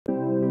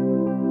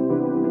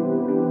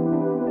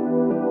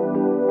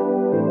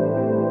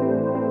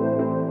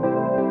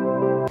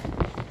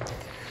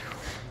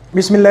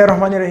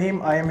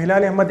Bismillahirrahmanirrahim. I am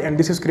Hilal Ahmad and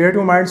this is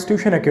Creative Minds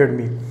Tuition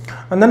Academy.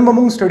 And then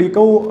we study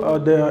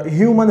the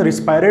human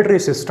respiratory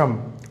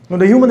system. Now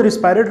the human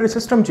respiratory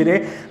system chire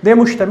they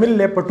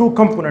मुश्तमिल है पर two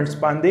components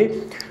पांदे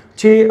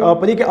चे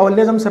पदी के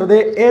अवले जम सरदे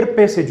air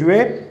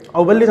passageway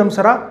अवले जम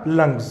सरा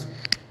lungs.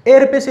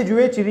 Air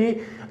passageway चिरी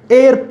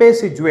air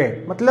passageway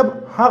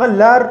मतलब हाँ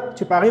लार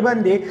चिपागी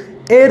बांदे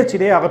air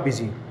चिरे आगा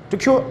पिजी.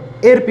 ठीक show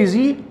air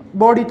PG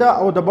body ta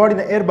or the body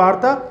na air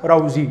bahar ta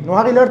rauzi no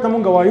hagi lar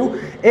tamun gawayu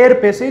air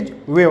passage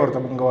way or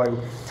tamun gawayu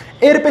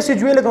air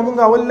passage way le tamun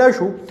gawalla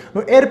shu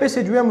no air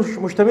passage way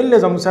mushtamil le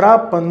zam sara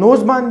pa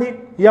nose bande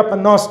ya pa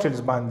nostrils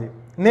bande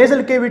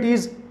nasal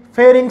cavities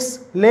pharynx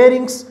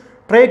larynx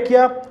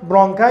trachea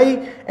bronchi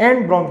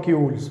and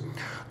bronchioles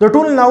the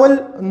tool navel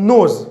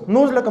nose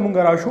la kamun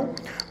garashu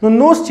no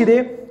nose chire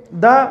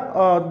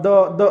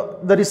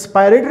the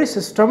respiratory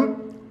system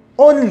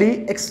only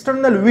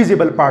external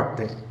visible part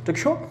the ठीक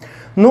show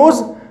nose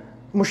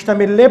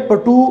मुश्तमिल है पर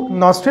two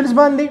nostrils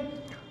बांधे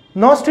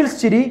nostrils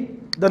चिरी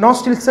the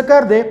nostrils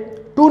sucker they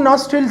two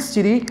nostrils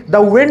चिरी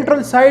the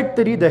ventral side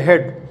तरी the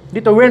head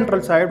दी तो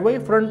ventral side वही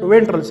front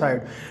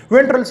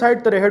ventral side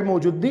तरी head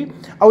मौजूद दी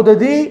और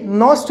दी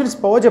nostrils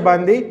पहुँच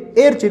बांधे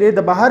air चिरे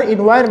the बाहर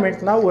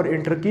environment ना और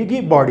enter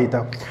की body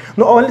था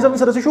नो ऑनली सब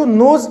सरसे शो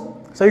nose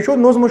सही शो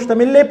nose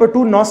मुश्तमिल है पर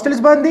two nostrils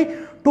बांधे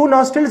two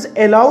nostrils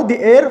allow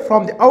the air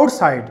from the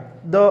outside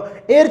the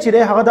air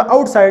चिरे हाँ the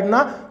outside ना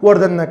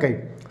वर्धन ना कहीं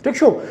ठीक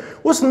शो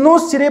उस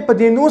nose चिरे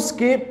पदी nose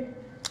के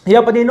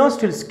या पदी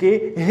nostrils के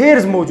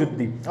hairs मौजूद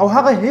दी और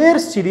हाँ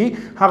hairs चिरी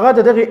हाँ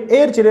द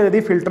air चिरे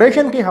दी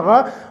filtration की हाँ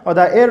और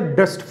the air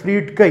dust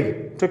freed कहीं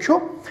ठीक शो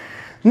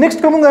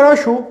next कमुंगा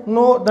राशु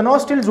no the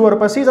nostrils वर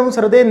पसी जम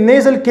सरदे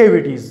nasal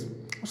cavities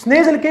उस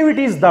nasal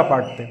cavities दा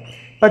part थे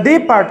पदे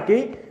part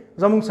के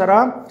जमुंग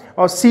सरा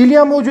और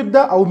cilia मौजूद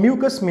दा और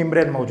mucous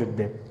membrane मौजूद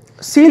दे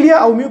सीलिया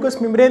और म्यूकस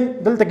मेम्ब्रेन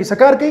दल तक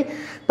सकार की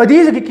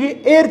पदीज की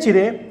एयर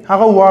चिरे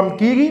हागा वार्म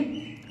कीगी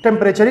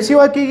टेम्परेचर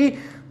सिवा कीगी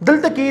दल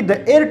तक की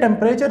द एयर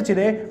टेम्परेचर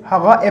चिरे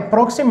हागा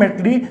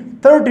अप्रोक्सीमेटली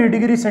 30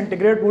 डिग्री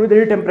सेंटीग्रेड पूरी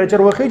दरी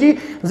टेम्परेचर वखी जी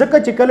जक्का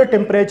चिकल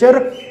टेम्परेचर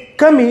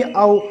कमी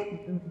और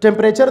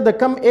टेम्परेचर द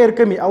कम एयर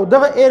कमी और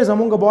द एयर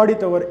जमुंगा बॉडी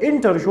तवर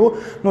इंटर शो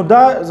नो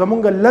द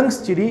जमुंगा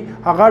लंग्स चिरी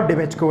हागा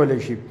डैमेज कोवले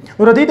शी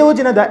नो रदी तो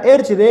जिना द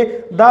एयर चिरे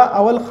द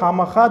अवल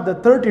खामखा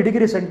द 30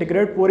 डिग्री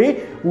सेंटीग्रेड पूरी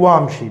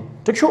वार्म शी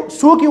ठीक शो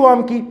सो की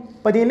वार्म की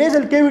पदी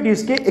नेजल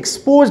कैविटीज के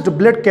एक्सपोज्ड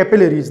ब्लड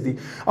कैपिलरीज दी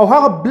और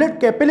हागा ब्लड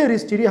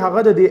कैपिलरीज चिरी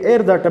हागा द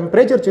एयर द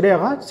टेम्परेचर चिरे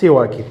हागा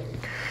सेवा की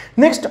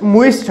नेक्स्ट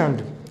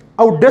मोइस्टेंड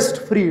और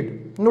dust freed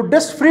no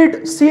dust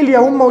freed सीलिया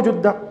हम मौजूद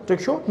दा ठीक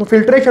शो नो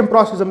फिल्ट्रेशन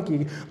प्रोसेस हम की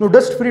नो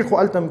डस्ट फ्रीड को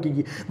अल्तम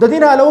की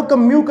ददीना अलावा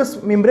कम म्यूकस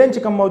मेम्ब्रेन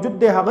चिकम मौजूद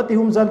दे हागत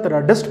हम जान तरह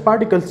डस्ट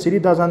पार्टिकल्स चिरी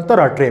दा जान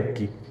तरह ट्रैप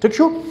की ठीक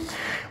शो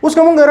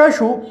उसका मुंगरा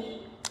शो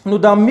नो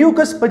दा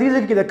म्यूकस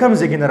पदीज की द कम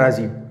जगी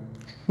नाराजी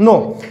नो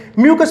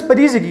म्यूकस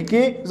पदीजगी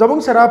के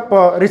जमुंग सरा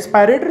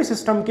रेस्पिरेटरी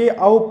सिस्टम के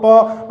औ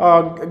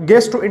प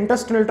गैस्ट्रो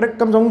इंटेस्टिनल ट्रैक्ट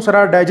कम जमुंग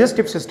सरा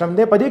डाइजेस्टिव सिस्टम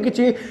दे पदी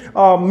किची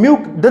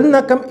म्यूक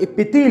दन्ना कम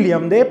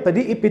एपिथेलियम दे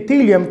पदी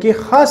एपिथेलियम के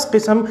खास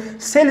किस्म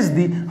सेल्स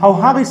दी हाउ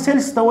हागी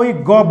सेल्स तवई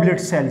goblet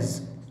cells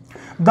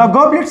the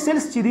goblet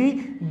cells चिरी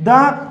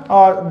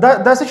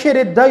द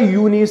शेरे द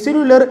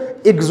यूनिसेलुलर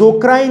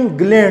एक्सोक्राइन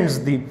ग्लैंड्स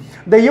दी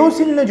द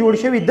योसिल न जोड़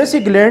शवी दस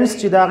ग्लैंड्स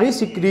चिदागी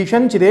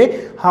सिक्रीशन चिरे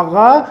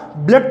हागा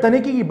ब्लड तने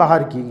की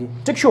बाहर कीगी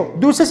ठीक शो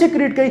दूसरे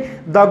सिक्रीट कई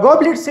द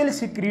गॉबलेट सेल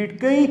सिक्रीट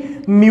कई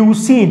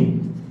म्यूसिन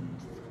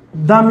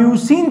द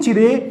म्यूसिन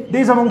चिरे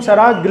दे जमंग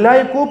सरा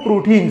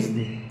ग्लाइकोप्रोटीन्स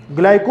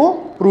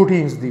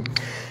दी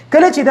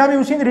कल चिदा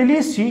म्यूसिन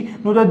रिलीज ची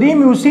नो द दी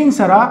म्यूसिन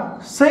सरा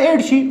स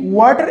एड ची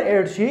वाटर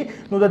एड ची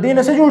नो द दी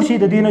न से जोड़ ची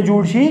द दी न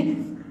जोड़ ची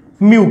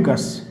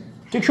म्यूकस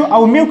ठीक शो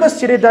और म्यूकस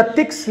चिरे द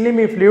थिक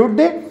स्लिमी फ्लूइड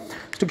दे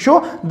ठीक शो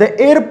द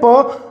एयर पर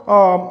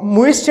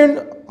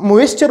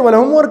मॉइस्चर वाला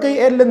होमवर्क कई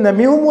एयर ले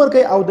नमी होमवर्क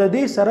कई और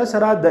दी सरा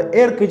सरा द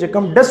एयर के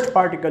जकम डस्ट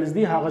पार्टिकल्स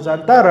दी हागा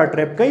जानता रा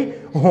ट्रैप कई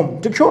होम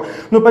ठीक शो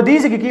नो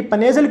पदीज की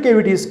पनेजल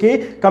कैविटीज के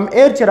कम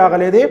एयर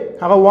चिरागले दे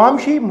हागा वार्म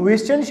शी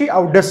मॉइस्चर शी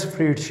और dust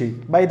freed she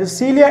by the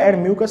cilia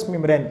and mucus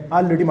membrane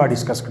already मा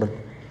डिस्कस कर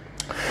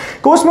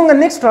कोस मंग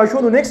नेक्स्ट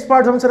राशो नेक्स्ट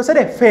पार्ट हम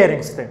सर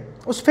फेरिंग्स थे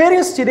उस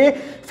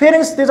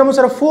फेरिंग्स ते हम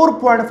सर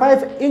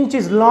 4.5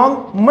 इंचेस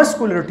लॉन्ग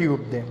मस्कुलर ट्यूब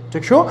दे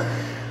ठीक शो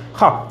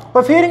हाँ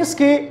पर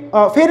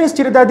फेरिंग्स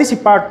चिरे दा दिसी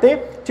पार्ट ते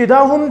चिदा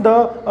हम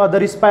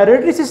द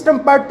रेस्पिरेटरी सिस्टम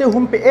पार्ट ते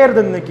हम पे एयर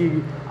दन की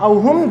और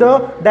हम द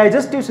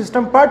डाइजेस्टिव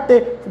सिस्टम पार्ट ते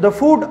द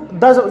फूड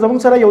द जमुंग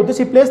सरा यो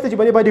दिसी प्लेस ते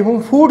बड़ी बड़ी हम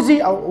फूड जी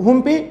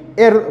हम पे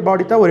एयर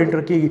बॉडी ता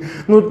एंटर की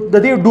नो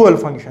द डुअल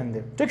फंक्शन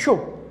दे ठीक शो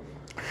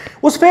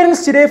उस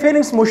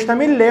फेरिंग्स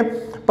मुश्तमिल ले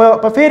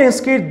फेरिंग्स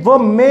के वो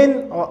मेन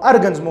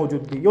ऑर्गन्स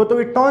मौजूद थी यो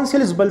तो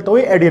टॉन्सिल्स बल तो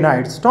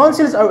एडिनाइड्स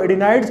टॉन्सिल्स और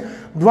एडिनाइड्स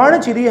द्वाण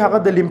चिरी हागा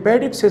द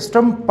लिम्फेटिक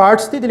सिस्टम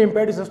पार्ट्स थी the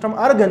lymphatic system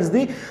organs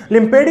the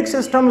lymphatic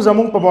system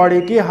जमुंग प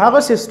बॉडी की हागा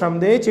सिस्टम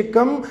दे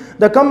चिकम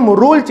द कम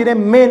रोल चिरे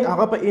मेन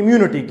हागा प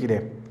इम्यूनिटी की रे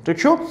ٹھیک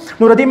شو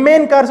نو ردی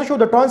مین کار څه شو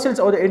د ټانسلز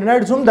او د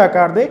ایڈینایډز هم دا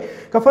کار دی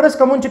که فرض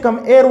کوم چې کم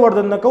ایر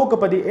وردن نه کو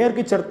که په دې ایر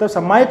کې چرته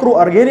سم مایکرو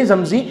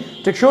ارګانیزم زی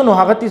ټیک شو نو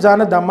هغه تی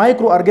ځانه د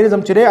مایکرو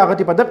ارګانیزم چې هغه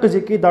تی په دغه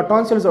ځکه د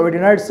ټانسلز او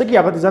ایڈینایډز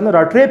څخه هغه تی ځانه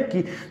راټریپ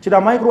کی چې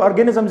د مایکرو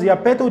ارګانیزمز یا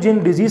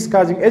پیتوجن ډیزیز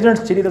کازینګ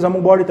ایجنټس چې د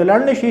زموږ باډي ته لاړ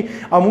نشي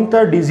او موږ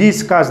ته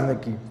ډیزیز کاز نه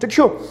کی ټیک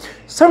شو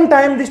سم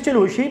ټایم دیس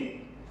چلو شي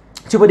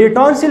چې په دې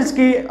ټانسلز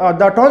کې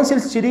دا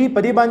ټانسلز چې دی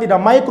په دې باندې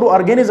د مایکرو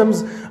ارګانیزمز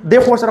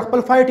د خو سره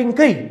خپل فایټینګ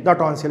کوي دا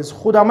ټانسلز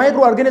خو د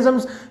مایکرو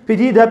ارګانیزمز په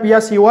دې د پیا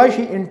سی وای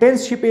شي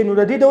انټنس شي په نو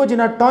د دې د وجه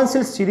نه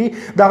ټانسلز چې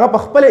دی دغه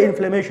په خپل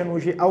انفلیمیشن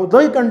وشي او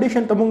دغه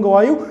کنډیشن ته مونږ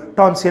وایو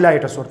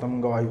ټانسیلایټس ورته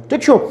مونږ وایو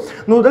ټیک شو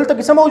نو دلته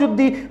کې څه موجود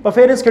دي په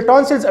فیرنس کې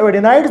ټانسلز او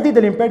ایڈینایډز دي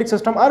د لیمفیټک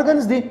سیستم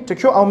ارګنز دي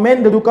ټیک شو او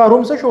مین د دوه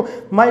کاروم څه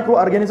شو مایکرو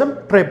ارګانیزم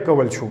ټریپ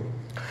کول شو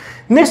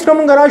نیکسٹ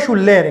کوم غرا شو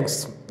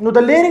لیرنګس نو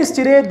د لیرنګس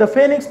چې د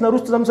فینکس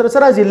نروست زم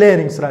سره راځي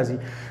لیرنګس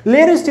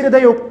لیرنګس چې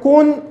د یو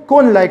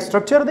کون لایک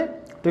سټرکچر دی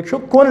ټیک شو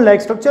کون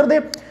لایک سټرکچر دی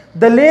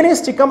د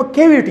لیرنګس چې کوم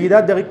کیویټي دا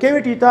د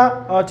کیویټي ته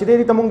چې د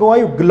دې مونږ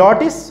وایو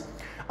ګلاټس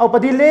او په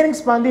دې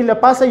لیرنګس باندې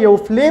لپاسه یو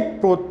فلیپ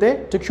پروت دی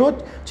ټیک شو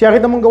چې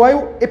هغه ته مونږ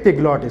وایو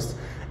اپیګلاټس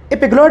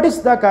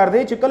اپیګلاټس دا کار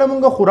دی چې کله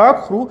مونږ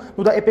خوراک خورو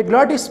نو د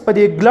اپیګلاټس په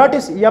دې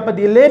ګلاټس یا په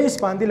دې لیرنګس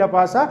باندې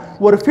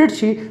لپاسه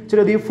ورفټ شي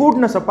چې د فود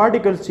نه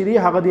سپارټیکلز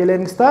چې هغه د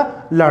لیرنګس ته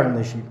لاړ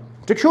نشي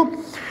ټیک شو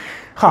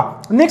ها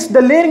نیکسٹ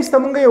د لیرنګس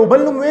ته مونږ یو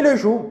بل نوم ویلی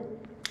شو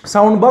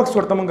ساوند باکس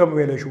ورته مونږ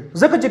ویلی شو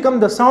ځکه چې کوم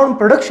د ساوند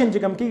پروډکشن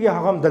چې کوم کیږي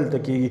هغه هم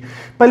دلته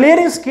کیږي په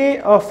لیرنګس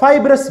کې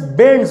فایبرس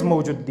بینډز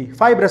موجود دي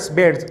فایبرس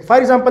بینډز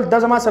فار ایگزامپل دا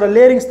زما سره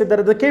لیرنګس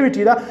ته د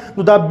کیویټي دا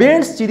نو دا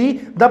بینډز چې دي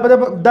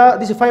دا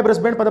د فایبرس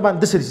بینډ په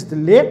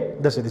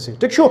باندې دسه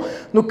ټیک شو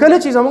نو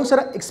کله چې زموږ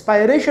سره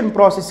ایکسپایریشن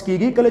پروسس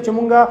کیږي کله چې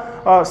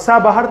مونږه سا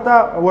بهر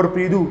ته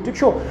ورپریدو ټیک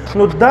شو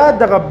نو دا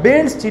دغه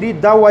بینډز چې دي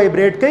دا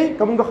وایبریټ کوي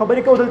کومه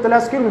خبرې کوو دلته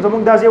لاس کې نو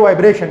زموږ دا ځای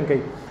وایبریشن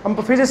کوي هم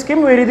په فزیکس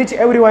کې ویل دي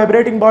چې ایوری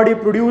وایبریټینګ باډي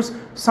پروډوس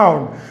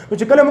ساوند نو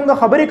چې کله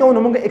مونږ خبرې کوو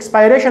نو مونږ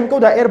ایکسپایریشن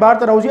کوو دا ایر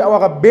بهر ته راوځي او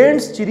هغه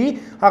بینډز چې دي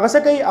هغه څه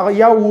کوي هغه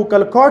یا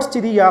ووکل کارډز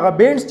چې دي یا هغه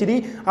بینډز چې دي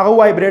هغه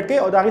وایبریټ کوي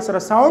او د هغې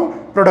سره ساوند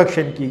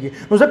پروډکشن کیږي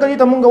نو ځکه دې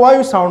ته مونږ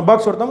وایو ساوند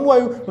باکس ورته مونږ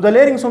وایو نو د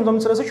لیرنګس هم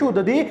زموږ سره څه شو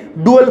د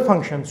دې ډوئل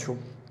فنکشنز شو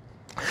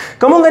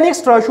که مونږ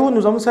نیکسټ راشو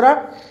نو زموږ سره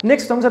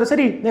نیکسټ هم سره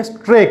سری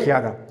نیکسټ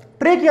ټریکیا ده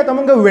ټریکیا ته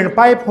مونږ وینډ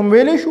پایپ هم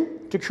ویلی شو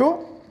ټیک شو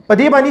په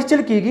دې باندې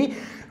چل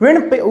کیږي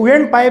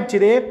وینډ پایپ چې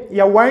دی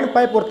یا وایند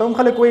پایپ ورته هم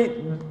خلک وایي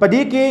په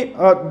دې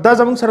کې دا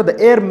زموږ سره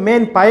د ایر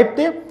مین پایپ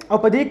دی او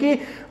په دې کې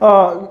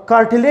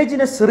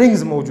کارټلیجنس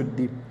رنګز موجود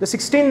دي د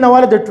 16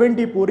 نواله د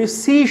 20 پورې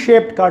سی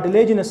شیپډ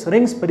کارټلیجنس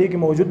رنګز په دې کې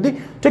موجود دي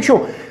ټیک شو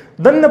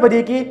دنه په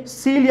دې کې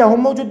سیلیا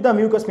هم موجود ده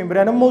میوکس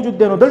ممبرین هم موجود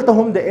ده نو دلته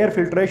هم د ایر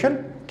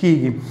فلټریشن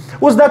کیږي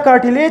اوس دا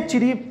کارټلیج چې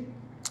دی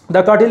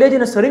دا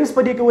کارټلیجنس رنګز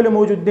په دې کې ولې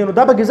موجود دي نو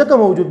دا به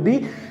ځکه موجود دي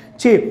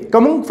چې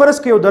کوم فرض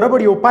کې یو د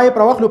ربړ یو پایپ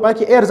راوخلو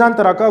پکې ایر ځان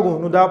ته راکاږو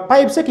نو دا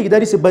پایپ څه کېږي دا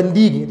داسې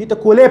بندېږي دې ته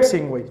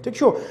کولیپسینګ وایي ټیک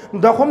شو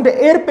نو دا خو هم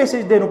د ایر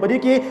پیسیج دی نو په دې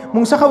کې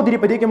مونږ څه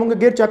ښودري په دې کې مونږ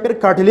ګیر چاپېر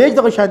کارټلیج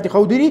دغه شانتي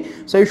ښودري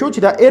صحیح شو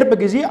چې دا ایر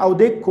پکې ځي او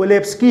د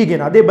کولیپس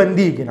کېږي نه دی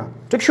بندېږي نه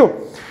ټیک شو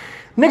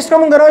نیکسټ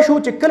کوم راشو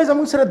چې کله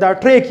زموږ سره دا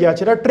ټریکیا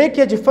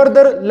چې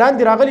فردر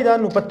لاندې راغلی دا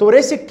نو په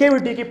توریسیک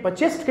کیویټي کې په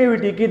چیسټ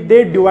کیویټي کې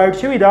د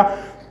ډیوایډ شوی دا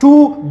ټو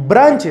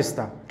برانچز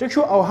ته ټیک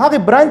شو او هغه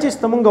برانچز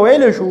ته مونږ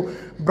ویلی شو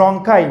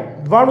برونکای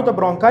دواړو ته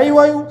برونکای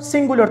وایو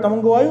سنګولر ته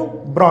مونږ وایو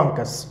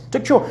برونکس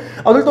ټیک شو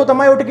او دلته ته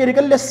ما یو ټکی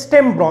لیکل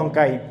سټیم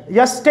برونکای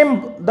یا سټیم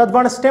دا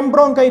دواړه سټیم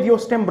برونکای دی او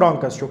سټیم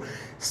برونکس شو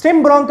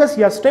سټیم برونکس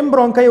یا سټیم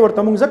برونکای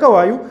ورته مونږ ځکه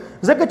وایو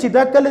ځکه چې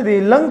دا کله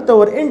د لنګ ته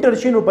ور انټر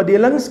شي نو په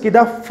دې لنګس کې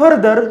دا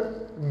فردر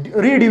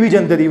ری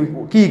ډیویژن د دې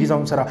کیږي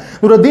زموږ سره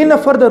نو د دې نه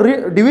فردر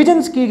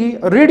ډیویژنز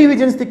کیږي ری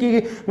ډیویژنز ته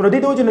کیږي نو د دې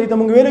د وجې نه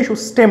ته مونږ ویلی شو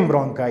سټیم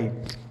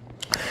برونکای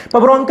په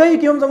برونکای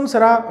کې هم زموږ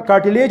سره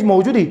کارټلیج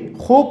موجود دي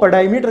خو په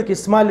ډایمیټر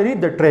کې سمال لري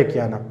د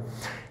ټریکیا نه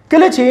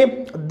کله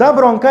چې دا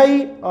برونکای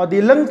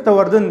د لنګ ته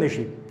وردن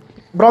نشي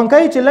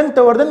برونکای چې لنګ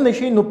ته وردن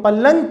نشي نو په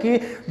لنګ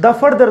کې دا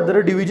فردر د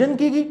ډیویژن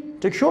کیږي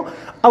ټیک شو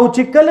او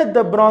چې کله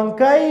د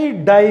برونکای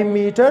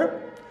ډایمیټر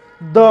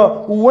د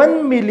 1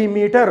 ملي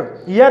میټر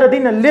یا د دې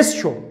نه لیس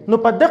شو نو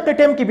په دغه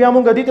ټایم کې بیا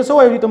مونږ دې ته څه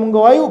وایو دې ته مونږ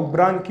وایو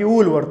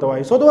برانکیول ورته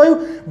وایو څه ته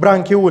وایو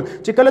برانکیول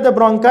چې کله د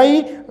برونکای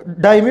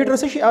ډایمیټر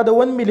څه شي د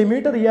 1 ملي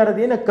میټر یا د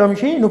دې نه کم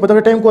شي نو په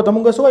دغه ټایم کې ته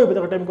مونږ څه وایو په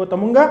دغه ټایم کې ته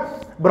مونږ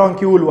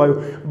برانکیول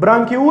وایو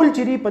برانکیول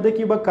چې دی په دې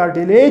کې به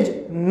کارټلیج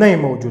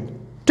نه موجود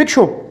ټیک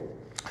شو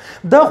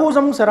دا خو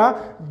زموږ سره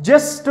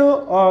جست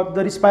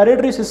د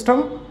ریسپایریټری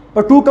سیستم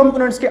په ټو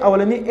کمپوننټس کې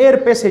اولنی ایر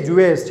پیسیج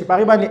ویز چې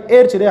پاغي باندې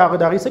ایر چې دی هغه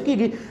دغه څه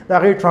کیږي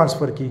دغه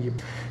ټرانسفر کیږي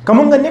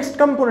کومه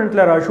نیکسټ کمپوننټ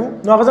لرا شو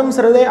نو هغه زم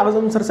سره دی هغه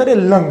زم سره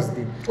لنګز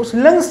دي اوس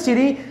لنګز چې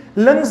دی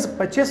لنګز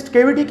په چیسټ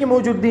کیویټي کې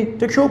موجود دي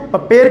ټیک شو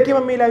په پیر کې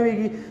هم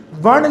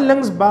ملاويږي وان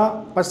لنګز با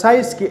په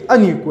سایز کې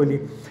ان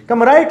ایکولی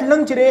کوم رائټ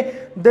لنګ چې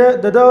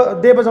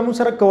د به زموږ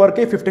سره کور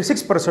کوي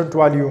 56%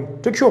 والیوم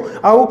ټیک شو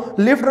او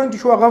لیفټ لنګ چې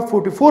شو هغه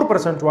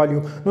 44%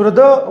 والیوم نو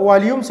د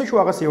والیوم څه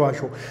شو هغه سیوا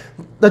شو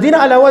د دین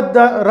علاوه د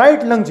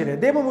رائټ لنګ چې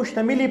د به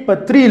مشتمل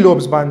په 3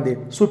 لوبس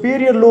باندې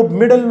سوپیریور لوب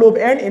میډل لوب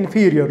اینڈ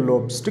انفیریور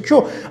لوبس ټیک شو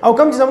او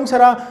کوم چې زموږ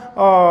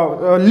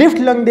سره لیفټ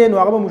لنګ دی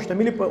نو هغه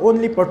مشتمل په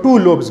اونلی په 2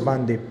 لوبس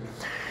باندې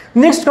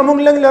نیکسٹ کوم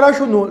لنګ لرا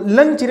شو نو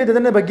لنګ چې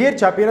د نه بغیر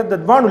چاپیره د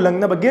دوانو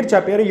لنګ نه بغیر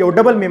چاپیره یو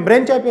ډبل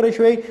ممبرین چاپیره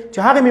شوی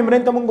چې هغه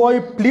ممبرین ته مونږ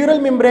وایو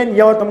پلیرل ممبرین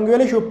یا ته مونږ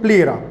ویل شو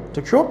پلیرا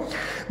ٹھیک شو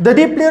د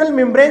دې پلیرل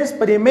ممبرینز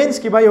په دې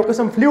مینس کې به یو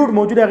قسم فلویډ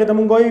موجود هغه ته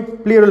مونږ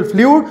وایو پلیرل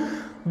فلویډ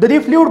د دې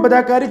فلویډ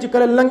بداکاری چې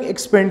کله لنګ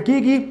ایکسپینډ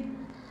کیږي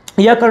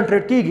یا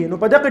کنټریکټ کیږي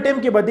نو په دغه ټیم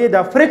کې به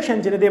د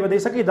فریکشن چې دی به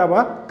د سکی دا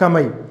به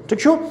کمای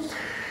ٹھیک شو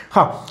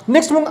ها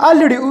نیکسٹ مونږ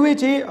الریډي وی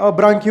چې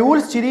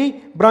برانکیولز چې دی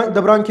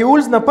د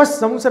برانکیولز نه پس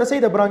زموږ سره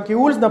د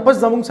برانکیولز نه پس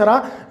زموږ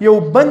سره یو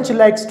بنچ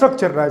لایک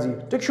سټرکچر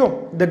راځي ټیک شو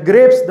د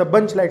گریپس د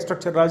بنچ لایک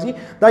سټرکچر راځي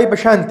دا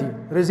په شانتي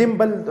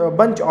ریزمبل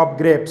بنچ اف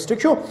گریپس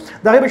ټیک شو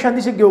دا په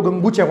شانتي چې یو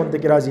غنګوچا غونډه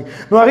کې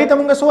راځي نو هغه ته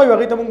مونږ سوایو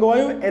هغه ته مونږ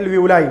وایو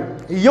الویولای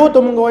یو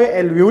ته مونږ وایو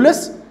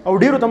الویولس او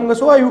ډیرو ته مونږ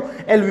سوایو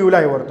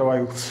الویولای ورته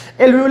وایو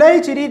الویولای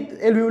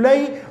چې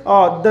الویولای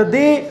د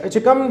دې چې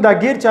کوم دا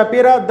غیر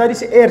چاپیرا د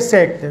ریس ایر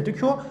سیک ته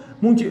ټیک شو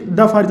مونږ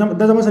دا فار ایگزامپل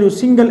دا زما سره یو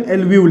سنگل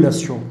الویولس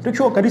شو ټیک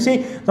شو کدي سي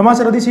زما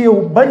سره د یو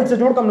بنچ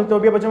جوړ کوم نو ته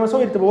بیا بچما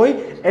سو ته وای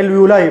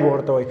الویولای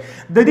ورته وای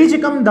د دې چې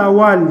کوم دا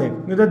وال نه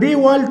نو د دې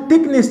وال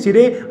تھکنس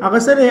چې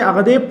هغه سره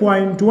هغه د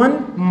 0.1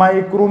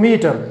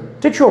 مایکرومیټر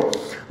ټیک شو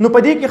نو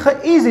په دې کې خه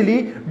ایزیلی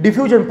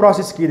ډیفیوژن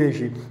پروسس کیدای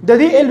شي د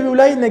دې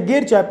الویولای نه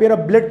غیر چاپیره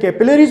بلډ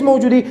کیپیلریز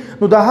موجودي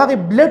نو دا هغه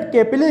بلډ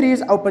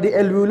کیپیلریز او په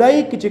دې الویولای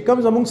کې چې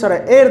کوم زموږ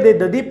سره ایر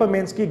د دې په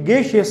مینس کې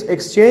ګیشیس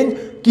ایکسچینج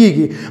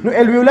کیږي نو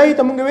الویولای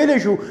ته موږ ویل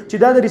شو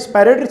چې دا د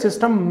ریسپیریټری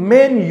سیستم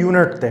مین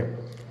یونټ ده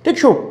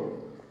ټیک شو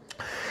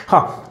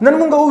ها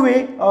نن موږ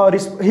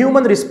وې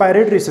هیومن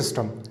ریسپیریټری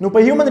سیستم نو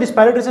په هیومن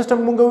ریسپیریټری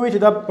سیستم موږ وې چې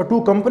دا په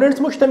 2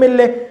 کمپوننټس مشتمل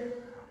له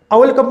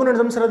اول کمپوننٹ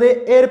زم سره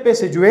د ایر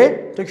پیسج وې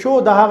ټیک شو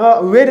دا هغه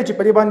ویر چې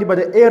په دې باندې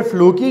به ایر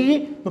فلو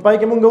کیږي نو پای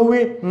کې مونږ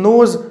وې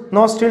نوز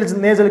نوستریلز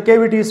نیزل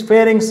کیویټیز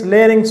فیرنګس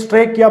لیرنګس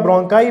ټریکیا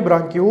برونکای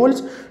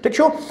برانکیولز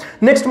ټیک شو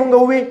نیکسٹ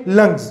مونږ وې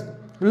لنګز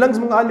لنګز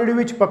مونږ الریډي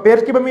وی چې په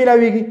پیر کې به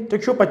میلاویږي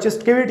ټیک شو په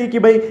چست کیویټي کې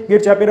به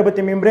غیر چاپیره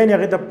به ممبرین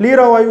هغه ته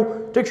پلیرا وایو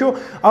ټیک شو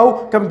او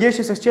کم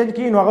ګیسز ایکسچینج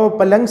کی نو هغه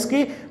په لنګز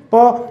کې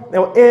په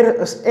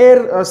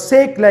ایر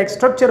سیک لایک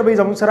سټرکچر به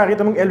زموږ سره هغه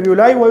ته مونږ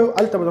الویولای وایو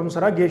الته به زموږ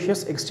سره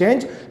ګیسز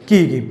ایکسچینج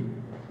کیږي.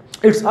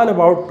 It's all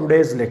about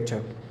today's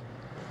lecture.